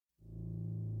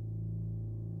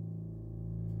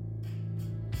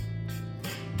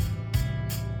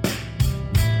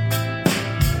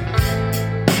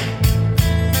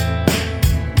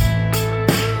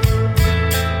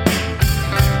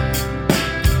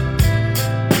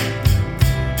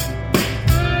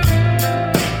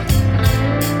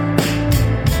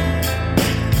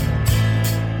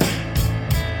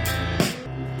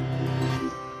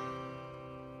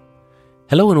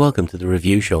Hello and welcome to the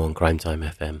review show on Crime Time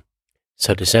FM.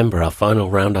 So December, our final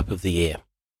roundup of the year.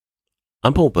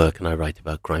 I'm Paul Burke and I write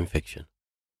about crime fiction.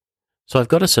 So I've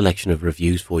got a selection of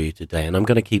reviews for you today and I'm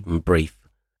going to keep them brief.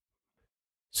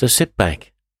 So sit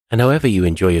back and however you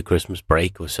enjoy your Christmas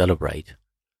break or celebrate,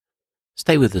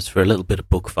 stay with us for a little bit of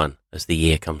book fun as the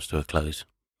year comes to a close.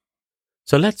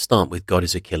 So let's start with God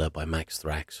is a Killer by Max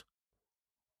Thrax.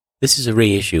 This is a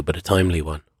reissue but a timely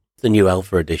one. The new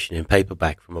Alpha edition in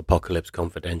paperback from Apocalypse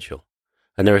Confidential,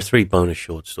 and there are 3 bonus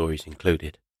short stories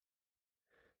included.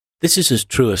 This is as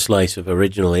true a slice of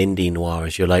original indie noir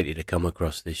as you're likely to come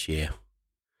across this year.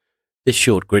 This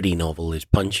short gritty novel is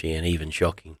punchy and even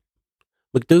shocking.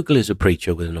 MacDougall is a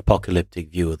preacher with an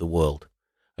apocalyptic view of the world,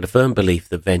 and a firm belief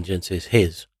that vengeance is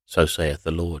his, so saith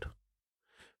the Lord.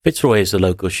 Fitzroy is the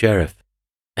local sheriff,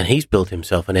 and he's built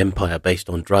himself an empire based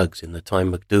on drugs in the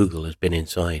time MacDougall has been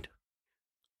inside.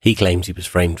 He claims he was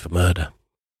framed for murder,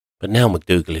 but now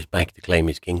MacDougall is back to claim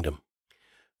his kingdom.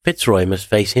 Fitzroy must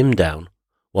face him down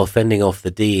while fending off the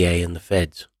DEA and the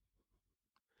feds.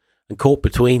 And caught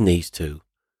between these two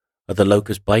are the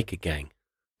Locust Biker Gang,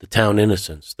 the Town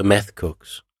Innocents, the Meth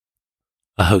Cooks,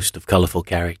 a host of colourful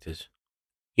characters.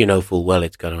 You know full well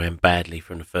it's going to end badly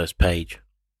from the first page.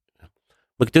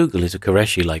 MacDougall is a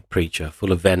Qureshi-like preacher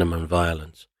full of venom and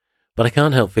violence. But I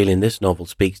can't help feeling this novel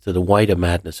speaks to the wider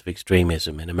madness of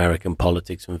extremism in American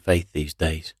politics and faith these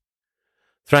days.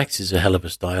 Thrax is a hell of a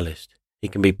stylist. He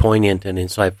can be poignant and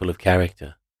insightful of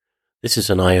character. This is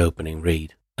an eye-opening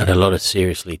read, and a lot of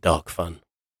seriously dark fun.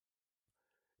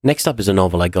 Next up is a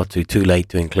novel I got too late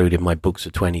to include in my books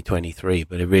of 2023,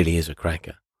 but it really is a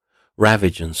cracker.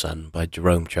 Ravage and Son by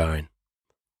Jerome Charin.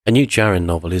 A new Charin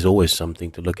novel is always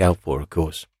something to look out for, of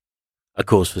course. A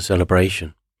cause for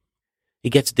celebration. He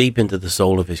gets deep into the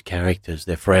soul of his characters,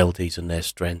 their frailties and their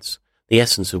strengths, the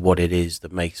essence of what it is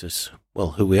that makes us,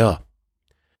 well, who we are.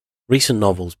 Recent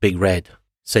novels Big Red,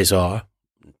 Cesare,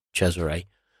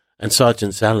 and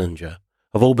Sergeant Salinger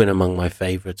have all been among my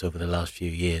favourites over the last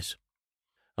few years,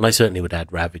 and I certainly would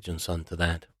add Ravage and Son to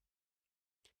that.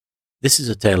 This is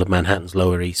a tale of Manhattan's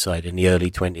Lower East Side in the early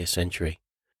 20th century.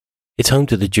 It's home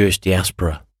to the Jewish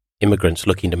diaspora, immigrants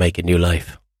looking to make a new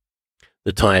life.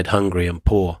 The tired, hungry and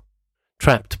poor,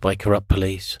 trapped by corrupt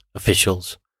police,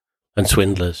 officials, and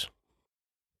swindlers.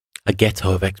 A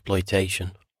ghetto of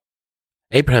exploitation.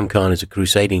 Abraham Khan is a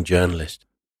crusading journalist,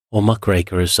 or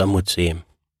muckraker as some would see him.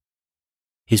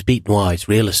 His beat noir is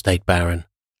real estate baron,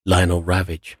 Lionel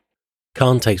Ravage.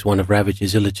 Khan takes one of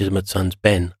Ravage's illegitimate sons,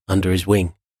 Ben, under his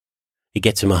wing. He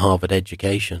gets him a Harvard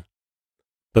education.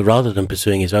 But rather than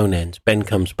pursuing his own ends, Ben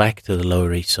comes back to the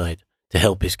Lower East Side to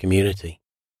help his community.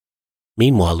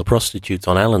 Meanwhile, the prostitutes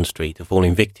on Allen Street are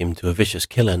falling victim to a vicious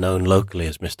killer known locally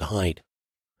as Mr. Hyde.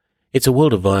 It's a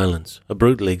world of violence, a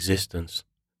brutal existence,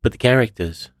 but the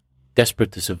characters,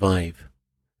 desperate to survive,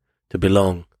 to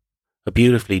belong, are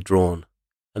beautifully drawn,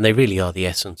 and they really are the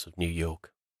essence of New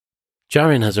York.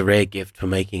 Charin has a rare gift for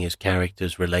making his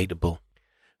characters relatable,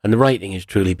 and the writing is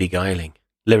truly beguiling,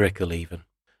 lyrical even.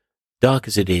 Dark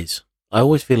as it is, I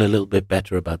always feel a little bit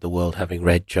better about the world having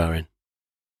read Charin.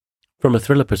 From a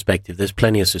thriller perspective, there's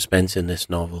plenty of suspense in this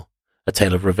novel, a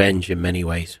tale of revenge in many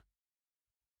ways.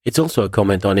 It's also a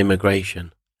comment on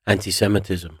immigration,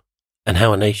 anti-Semitism, and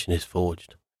how a nation is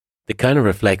forged. That kind of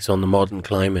reflects on the modern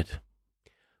climate.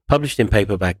 Published in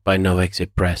paperback by No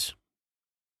Exit Press.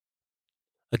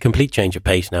 A complete change of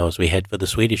pace now as we head for the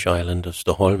Swedish island of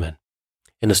Stoholmen,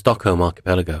 in the Stockholm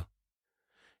archipelago.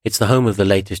 It's the home of the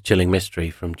latest chilling mystery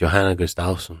from Johanna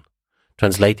Gustafsson,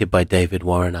 translated by David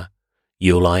Warner,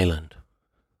 Yule Island,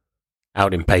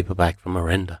 out in paperback from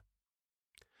Arenda.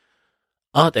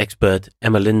 Art expert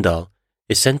Emma Lindahl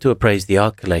is sent to appraise the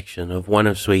art collection of one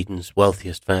of Sweden's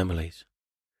wealthiest families.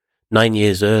 9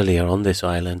 years earlier on this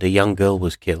island, a young girl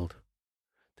was killed.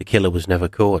 The killer was never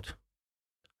caught.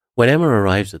 When Emma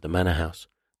arrives at the manor house,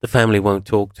 the family won't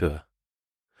talk to her.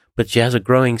 But she has a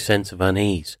growing sense of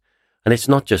unease, and it's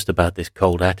not just about this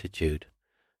cold attitude.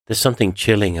 There's something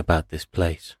chilling about this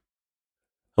place.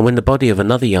 And when the body of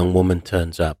another young woman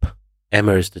turns up,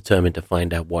 Emma is determined to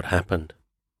find out what happened.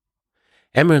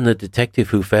 Emma and the detective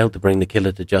who failed to bring the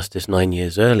killer to justice 9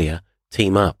 years earlier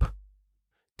team up.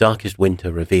 Darkest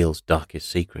Winter reveals darkest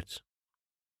secrets.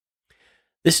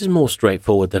 This is more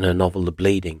straightforward than her novel The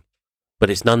Bleeding, but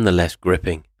it's nonetheless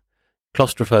gripping.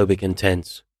 Claustrophobic and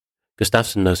tense,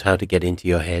 Gustafsson knows how to get into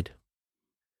your head.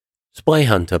 Spy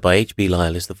Hunter by H.B.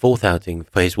 Lyle is the 4th outing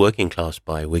for his working-class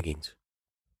spy Wiggins.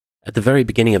 At the very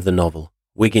beginning of the novel,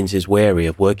 Wiggins is wary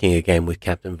of working again with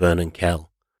Captain Vernon Kell,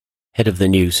 head of the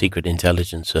new Secret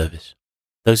Intelligence Service.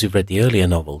 Those who've read the earlier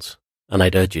novels, and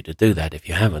I'd urge you to do that if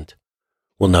you haven't,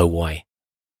 will know why.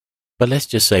 But let's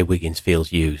just say Wiggins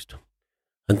feels used.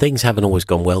 And things haven't always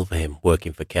gone well for him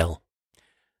working for Kell.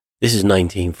 This is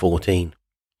 1914.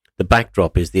 The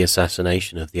backdrop is the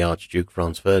assassination of the Archduke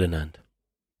Franz Ferdinand.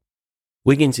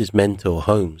 Wiggins' mentor,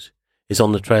 Holmes, is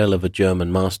on the trail of a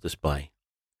German master spy.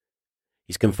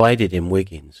 He's confided in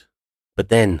Wiggins, but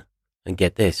then, and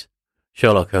get this,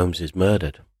 Sherlock Holmes is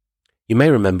murdered. You may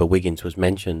remember Wiggins was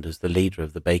mentioned as the leader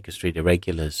of the Baker Street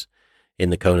Irregulars in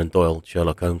the Conan Doyle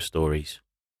Sherlock Holmes stories.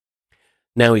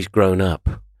 Now he's grown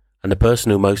up, and the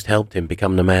person who most helped him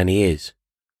become the man he is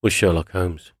was Sherlock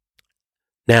Holmes.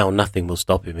 Now nothing will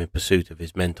stop him in pursuit of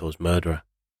his mentor's murderer.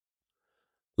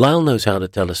 Lyle knows how to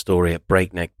tell a story at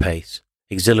breakneck pace,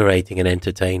 exhilarating and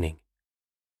entertaining.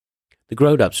 The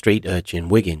grown-up street urchin,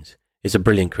 Wiggins, is a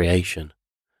brilliant creation,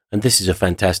 and this is a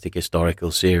fantastic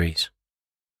historical series.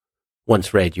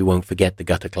 Once read, you won't forget the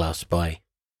gutter-class spy.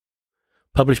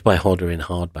 Published by Hodder in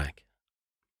hardback.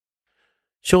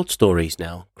 Short stories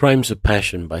now, Crimes of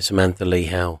Passion by Samantha Lee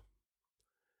Howe.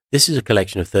 This is a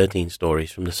collection of 13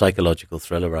 stories from the psychological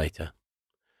thriller writer.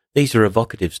 These are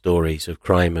evocative stories of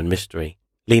crime and mystery,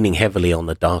 leaning heavily on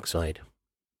the dark side.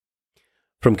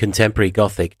 From contemporary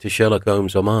Gothic to Sherlock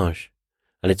Holmes homage,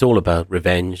 and it's all about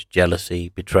revenge, jealousy,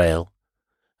 betrayal,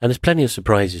 and there's plenty of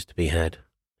surprises to be had.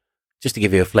 Just to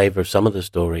give you a flavour of some of the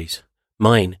stories,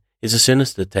 mine is a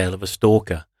sinister tale of a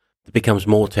stalker that becomes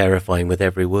more terrifying with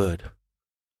every word.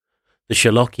 The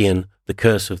Sherlockian The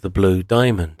Curse of the Blue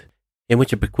Diamond, in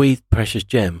which a bequeathed precious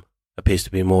gem appears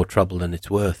to be more trouble than it's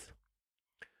worth.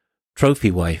 Trophy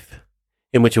Wife,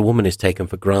 in which a woman is taken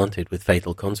for granted with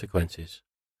fatal consequences.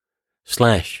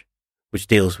 Slash, which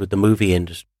deals with the movie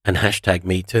industry and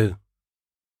 #MeToo.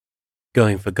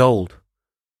 Going for Gold,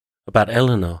 about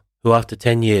Eleanor, who after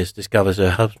 10 years discovers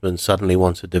her husband suddenly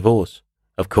wants a divorce.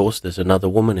 Of course, there's another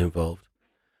woman involved,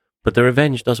 but the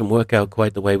revenge doesn't work out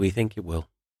quite the way we think it will.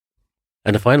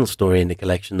 And the final story in the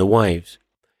collection, The Wives,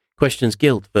 questions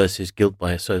guilt versus guilt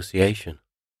by association.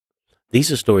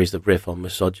 These are stories that riff on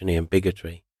misogyny and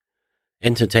bigotry.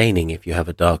 Entertaining if you have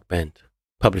a dark bent.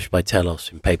 Published by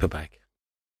Telos in paperback.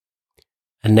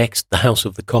 And next, The House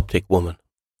of the Coptic Woman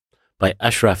by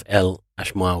Ashraf El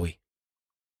Ashmawi.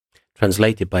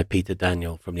 Translated by Peter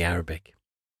Daniel from the Arabic.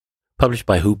 Published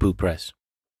by Hubu Press.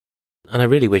 And I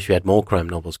really wish we had more crime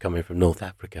novels coming from North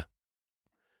Africa.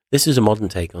 This is a modern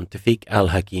take on Tawfiq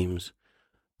al-Hakim's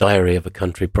Diary of a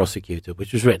Country Prosecutor,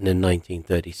 which was written in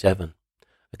 1937,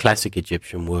 a classic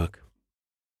Egyptian work.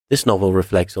 This novel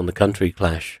reflects on the country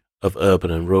clash of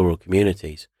urban and rural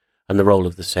communities and the role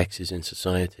of the sexes in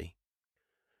society.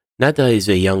 Nada is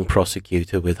a young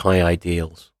prosecutor with high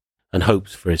ideals and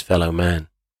hopes for his fellow man.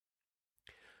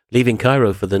 Leaving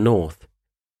Cairo for the north,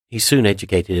 he's soon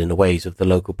educated in the ways of the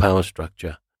local power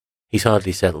structure. He's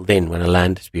hardly settled in when a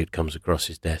land dispute comes across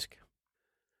his desk.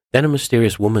 Then a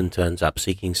mysterious woman turns up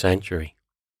seeking sanctuary.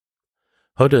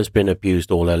 Hoda has been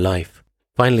abused all her life,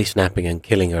 finally snapping and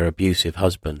killing her abusive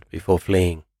husband before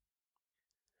fleeing.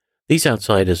 These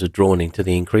outsiders are drawn into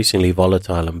the increasingly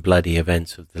volatile and bloody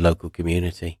events of the local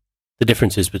community, the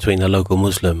differences between the local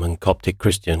Muslim and Coptic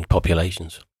Christian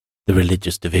populations, the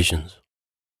religious divisions.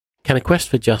 Can a quest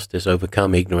for justice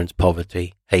overcome ignorance,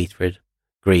 poverty, hatred,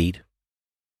 greed?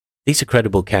 These are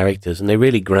credible characters, and they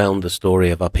really ground the story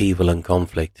of upheaval and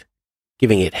conflict,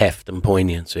 giving it heft and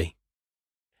poignancy.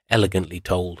 Elegantly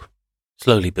told,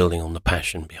 slowly building on the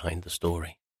passion behind the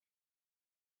story.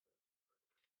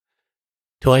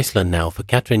 To Iceland now for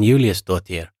Katrin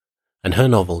Juliusdóttir and her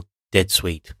novel Dead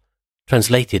Sweet,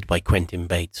 translated by Quentin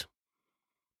Bates.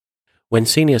 When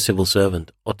senior civil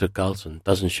servant Otto Carlson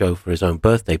doesn't show for his own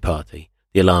birthday party,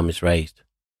 the alarm is raised.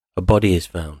 A body is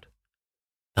found.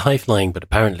 The high-flying but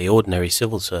apparently ordinary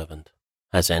civil servant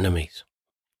has enemies.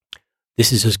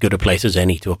 This is as good a place as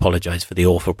any to apologize for the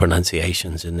awful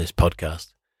pronunciations in this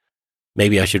podcast.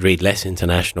 Maybe I should read less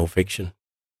international fiction.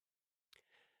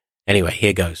 Anyway,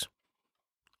 here goes.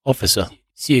 Officer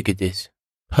Sigurdis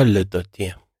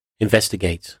Hölludóttir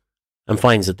investigates and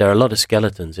finds that there are a lot of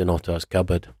skeletons in Otto's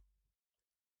cupboard,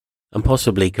 and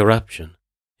possibly corruption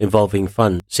involving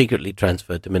funds secretly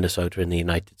transferred to Minnesota in the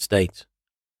United States.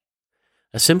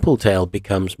 A simple tale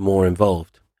becomes more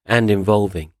involved and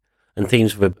involving, and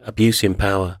themes of abuse in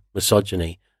power,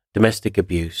 misogyny, domestic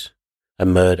abuse,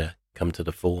 and murder come to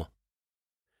the fore.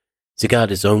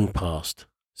 Sigurda's own past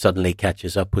suddenly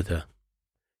catches up with her.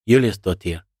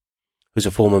 Juliusdóttir, who's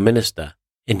a former minister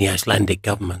in the Icelandic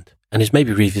government and is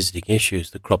maybe revisiting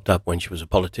issues that cropped up when she was a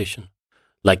politician,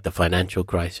 like the financial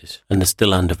crisis and the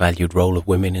still undervalued role of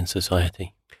women in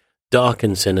society. Dark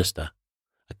and sinister,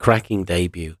 a cracking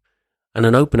debut, and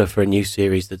an opener for a new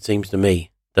series that seems to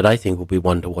me that I think will be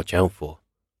one to watch out for.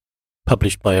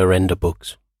 published by Orenda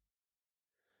Books.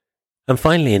 And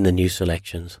finally in the new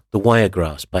selections, The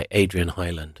Wiregrass by Adrian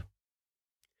Hyland.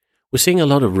 We're seeing a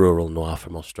lot of rural noir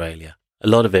from Australia, a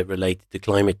lot of it related to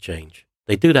climate change.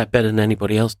 They do that better than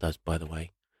anybody else does, by the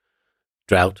way.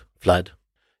 Drought, Flood,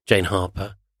 Jane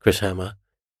Harper, Chris Hammer,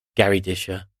 Gary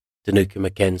Disher, Danuka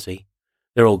Mackenzie.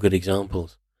 They're all good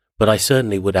examples, but I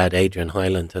certainly would add Adrian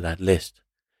Hyland to that list.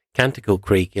 Canticle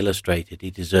Creek illustrated,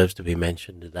 he deserves to be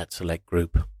mentioned in that select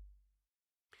group.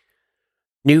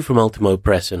 New from Ultimo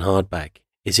Press in hardback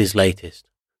is his latest,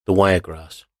 The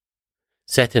Wiregrass,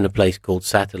 set in a place called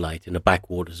Satellite in the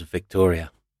backwaters of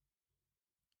Victoria.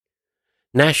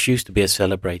 Nash used to be a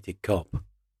celebrated cop,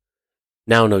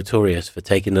 now notorious for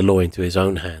taking the law into his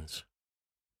own hands.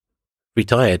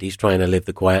 Retired, he's trying to live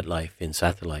the quiet life in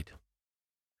Satellite.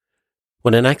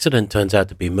 When an accident turns out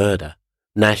to be murder,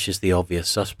 Nash is the obvious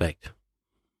suspect.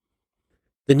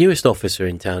 The newest officer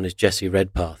in town is Jessie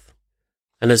Redpath,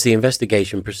 and as the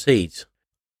investigation proceeds,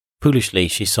 foolishly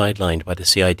she's sidelined by the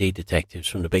CID detectives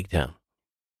from the big town.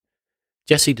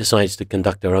 Jessie decides to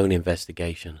conduct her own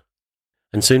investigation,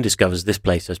 and soon discovers this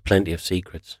place has plenty of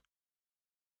secrets.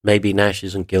 Maybe Nash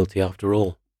isn't guilty after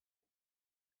all.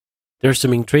 There are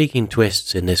some intriguing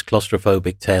twists in this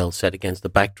claustrophobic tale set against the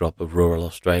backdrop of rural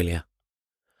Australia.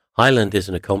 Hyland is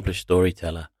an accomplished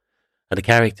storyteller, and the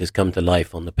characters come to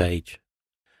life on the page.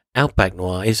 Outback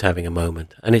Noir is having a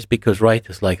moment, and it's because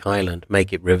writers like Hyland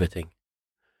make it riveting.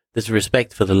 There's a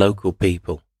respect for the local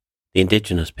people, the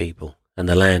indigenous people, and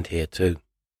the land here too.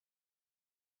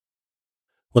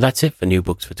 Well, that's it for new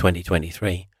books for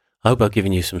 2023. I hope I've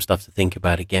given you some stuff to think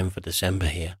about again for December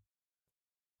here.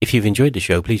 If you've enjoyed the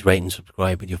show, please rate and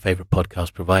subscribe with your favourite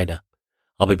podcast provider.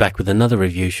 I'll be back with another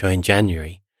review show in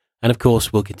January, and of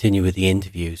course we'll continue with the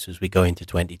interviews as we go into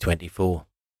 2024.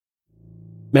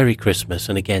 Merry Christmas,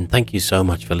 and again, thank you so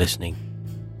much for listening.